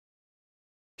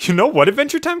You know what,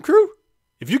 Adventure Time crew?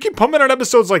 If you keep pumping out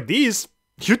episodes like these,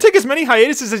 you take as many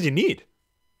hiatuses as you need.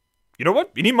 You know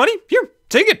what? You need money? Here,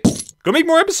 take it. Go make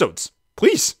more episodes.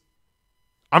 Please.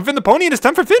 I'm Finn the Pony and it's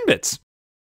time for Finn Bits.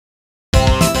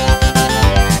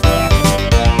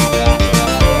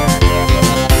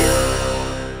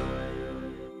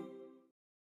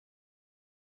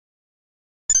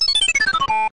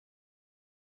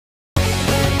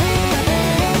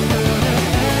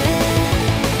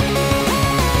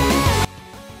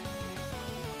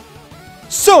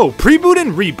 So, Preboot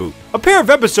and Reboot, a pair of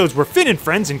episodes where Finn and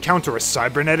friends encounter a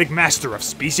cybernetic master of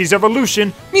species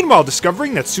evolution, meanwhile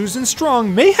discovering that Susan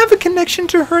Strong may have a connection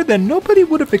to her that nobody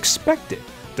would have expected.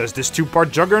 Does this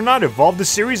two-part juggernaut evolve the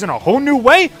series in a whole new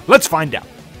way? Let's find out.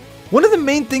 One of the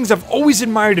main things I've always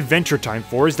admired Adventure Time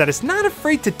for is that it's not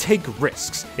afraid to take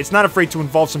risks. It's not afraid to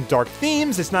involve some dark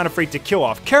themes, it's not afraid to kill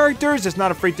off characters, it's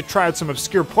not afraid to try out some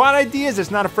obscure plot ideas,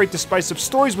 it's not afraid to spice up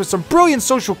stories with some brilliant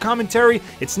social commentary,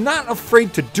 it's not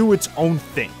afraid to do its own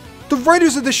thing. The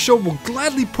writers of this show will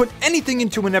gladly put anything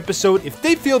into an episode if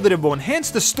they feel that it will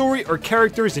enhance the story or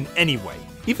characters in any way,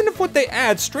 even if what they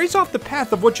add strays off the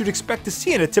path of what you'd expect to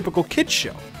see in a typical kids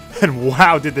show. And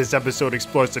wow, did this episode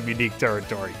explore some unique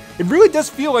territory. It really does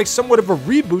feel like somewhat of a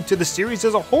reboot to the series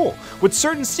as a whole, with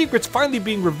certain secrets finally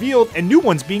being revealed and new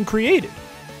ones being created.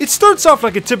 It starts off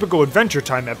like a typical Adventure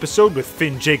Time episode with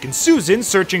Finn, Jake, and Susan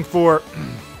searching for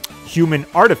human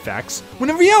artifacts, when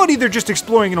in reality they're just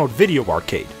exploring an old video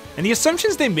arcade. And the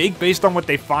assumptions they make based on what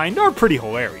they find are pretty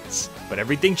hilarious. But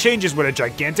everything changes when a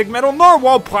gigantic metal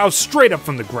narwhal plows straight up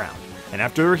from the ground. And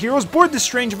after their heroes board this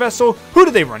strange vessel, who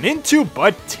do they run into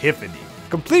but Tiffany,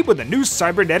 complete with a new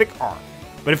cybernetic arm.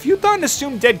 But if you thought an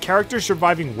assumed dead character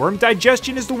surviving worm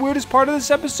digestion is the weirdest part of this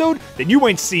episode, then you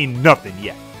ain't seen nothing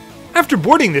yet. After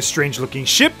boarding this strange looking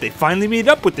ship, they finally meet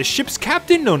up with the ship's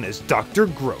captain known as Dr.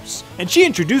 Gross, and she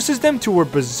introduces them to her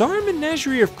bizarre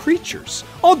menagerie of creatures,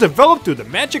 all developed through the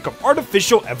magic of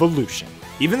artificial evolution.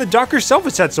 Even the doc herself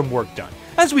has had some work done,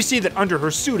 as we see that under her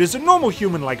suit is a normal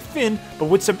human like Finn, but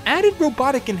with some added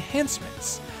robotic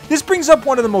enhancements. This brings up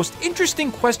one of the most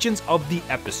interesting questions of the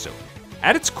episode.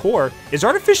 At its core, is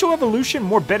artificial evolution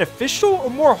more beneficial or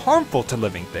more harmful to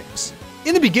living things?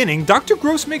 In the beginning, Dr.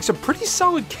 Gross makes a pretty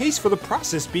solid case for the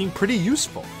process being pretty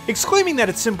useful, exclaiming that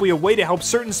it's simply a way to help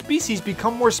certain species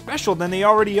become more special than they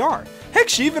already are. Heck,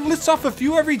 she even lists off a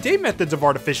few everyday methods of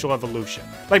artificial evolution,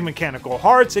 like mechanical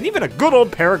hearts and even a good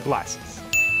old pair of glasses.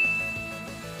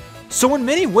 So in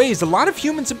many ways, a lot of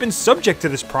humans have been subject to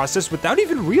this process without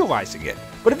even realizing it,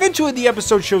 but eventually the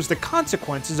episode shows the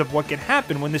consequences of what can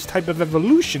happen when this type of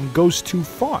evolution goes too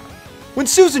far. When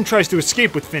Susan tries to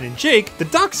escape with Finn and Jake, the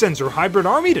doc sends her hybrid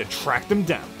army to track them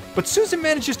down, but Susan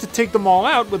manages to take them all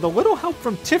out with a little help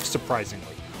from Tiff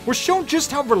surprisingly. We're shown just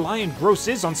how reliant Gross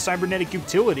is on cybernetic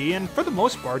utility, and for the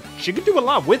most part, she could do a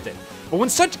lot with it. But when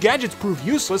such gadgets prove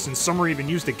useless and some are even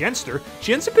used against her,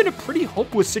 she ends up in a pretty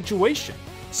hopeless situation.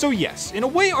 So yes, in a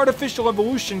way artificial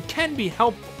evolution can be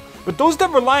helpful, but those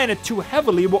that rely on it too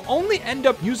heavily will only end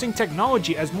up using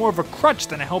technology as more of a crutch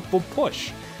than a helpful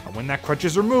push. And when that crutch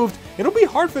is removed, it'll be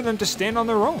hard for them to stand on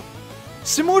their own.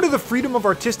 Similar to the freedom of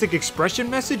artistic expression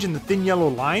message in the Thin Yellow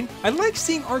Line, I like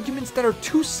seeing arguments that are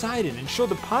two-sided and show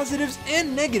the positives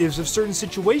and negatives of certain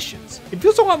situations. It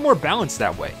feels a lot more balanced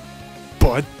that way.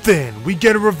 But then, we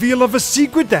get a reveal of a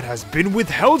secret that has been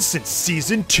withheld since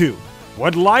Season 2.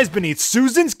 What lies beneath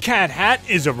Susan's cat hat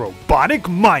is a robotic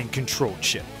mind control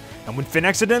chip. And when Finn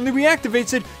accidentally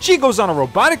reactivates it, she goes on a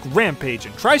robotic rampage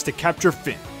and tries to capture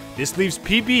Finn. This leaves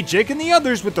PB, Jake, and the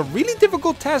others with the really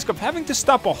difficult task of having to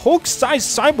stop a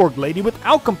Hulk-sized cyborg lady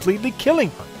without completely killing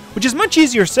her, which is much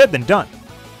easier said than done.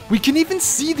 We can even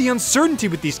see the uncertainty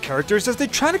with these characters as they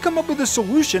try to come up with a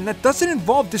solution that doesn't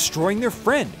involve destroying their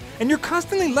friend, and you're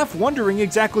constantly left wondering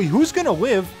exactly who's gonna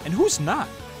live and who's not.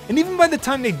 And even by the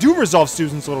time they do resolve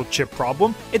Susan's little chip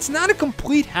problem, it's not a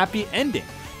complete happy ending.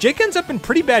 Jake ends up in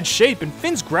pretty bad shape, and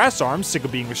Finn's grass arm, sick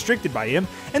of being restricted by him,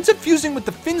 ends up fusing with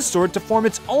the Finn sword to form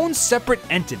its own separate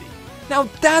entity. Now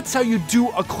that's how you do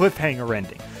a cliffhanger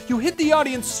ending. You hit the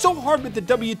audience so hard with the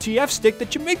WTF stick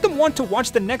that you make them want to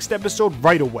watch the next episode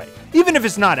right away, even if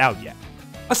it's not out yet.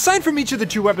 Aside from each of the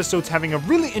two episodes having a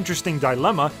really interesting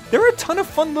dilemma, there are a ton of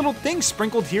fun little things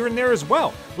sprinkled here and there as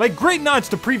well, like great nods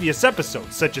to previous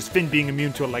episodes, such as Finn being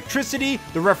immune to electricity,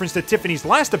 the reference to Tiffany's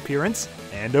last appearance,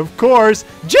 and of course,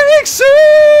 Jake's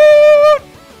suit!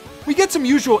 We get some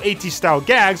usual AT-style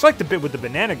gags, like the bit with the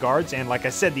banana guards, and like I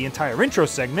said, the entire intro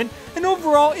segment, and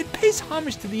overall, it pays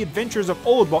homage to the adventures of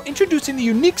old while introducing the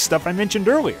unique stuff I mentioned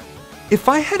earlier. If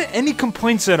I had any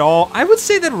complaints at all, I would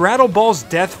say that Rattleball's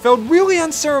death felt really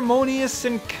unceremonious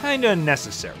and kinda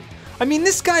unnecessary. I mean,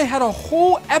 this guy had a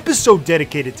whole episode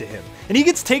dedicated to him, and he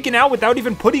gets taken out without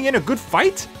even putting in a good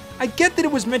fight? I get that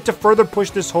it was meant to further push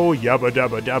this whole yabba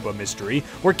dabba dabba mystery,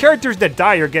 where characters that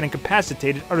die or get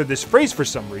incapacitated utter this phrase for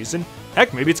some reason.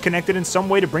 Heck, maybe it's connected in some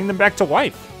way to bring them back to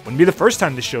life. Wouldn't be the first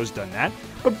time the show's done that,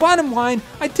 but bottom line,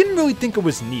 I didn't really think it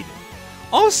was needed.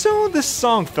 Also, the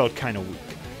song felt kinda weak.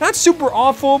 Not super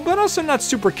awful, but also not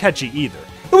super catchy either.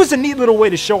 It was a neat little way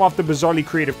to show off the bizarrely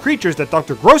creative creatures that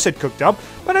Dr. Gross had cooked up,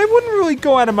 but I wouldn't really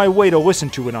go out of my way to listen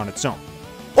to it on its own.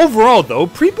 Overall though,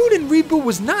 Preboot and Reboot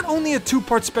was not only a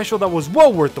two-part special that was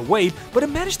well worth the wait, but it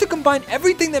managed to combine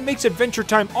everything that makes Adventure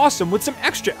Time awesome with some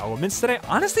extra elements that I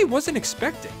honestly wasn't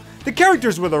expecting. The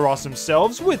characters were their awesome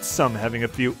selves, with some having a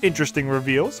few interesting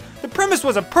reveals. The premise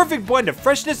was a perfect blend of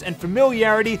freshness and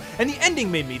familiarity, and the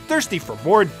ending made me thirsty for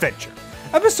more adventure.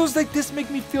 Episodes like this make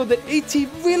me feel that AT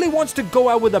really wants to go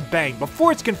out with a bang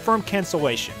before its confirmed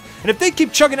cancellation. And if they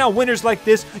keep chugging out winners like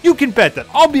this, you can bet that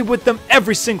I'll be with them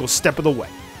every single step of the way.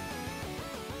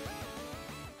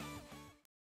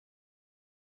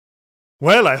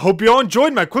 Well, I hope you all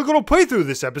enjoyed my quick little playthrough of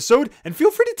this episode, and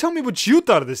feel free to tell me what you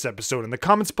thought of this episode in the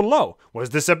comments below.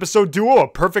 Was this episode duo a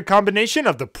perfect combination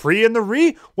of the pre and the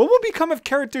re? What will become of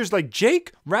characters like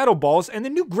Jake, Rattleballs, and the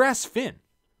new grass Finn?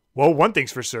 Well, one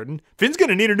thing's for certain, Finn's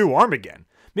gonna need a new arm again.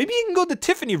 Maybe he can go the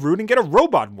Tiffany route and get a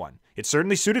robot one. It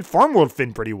certainly suited Farm World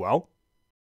Finn pretty well.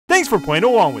 Thanks for playing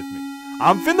along with me.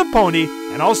 I'm Finn the Pony,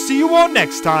 and I'll see you all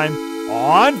next time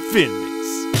on Finn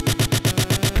Mix.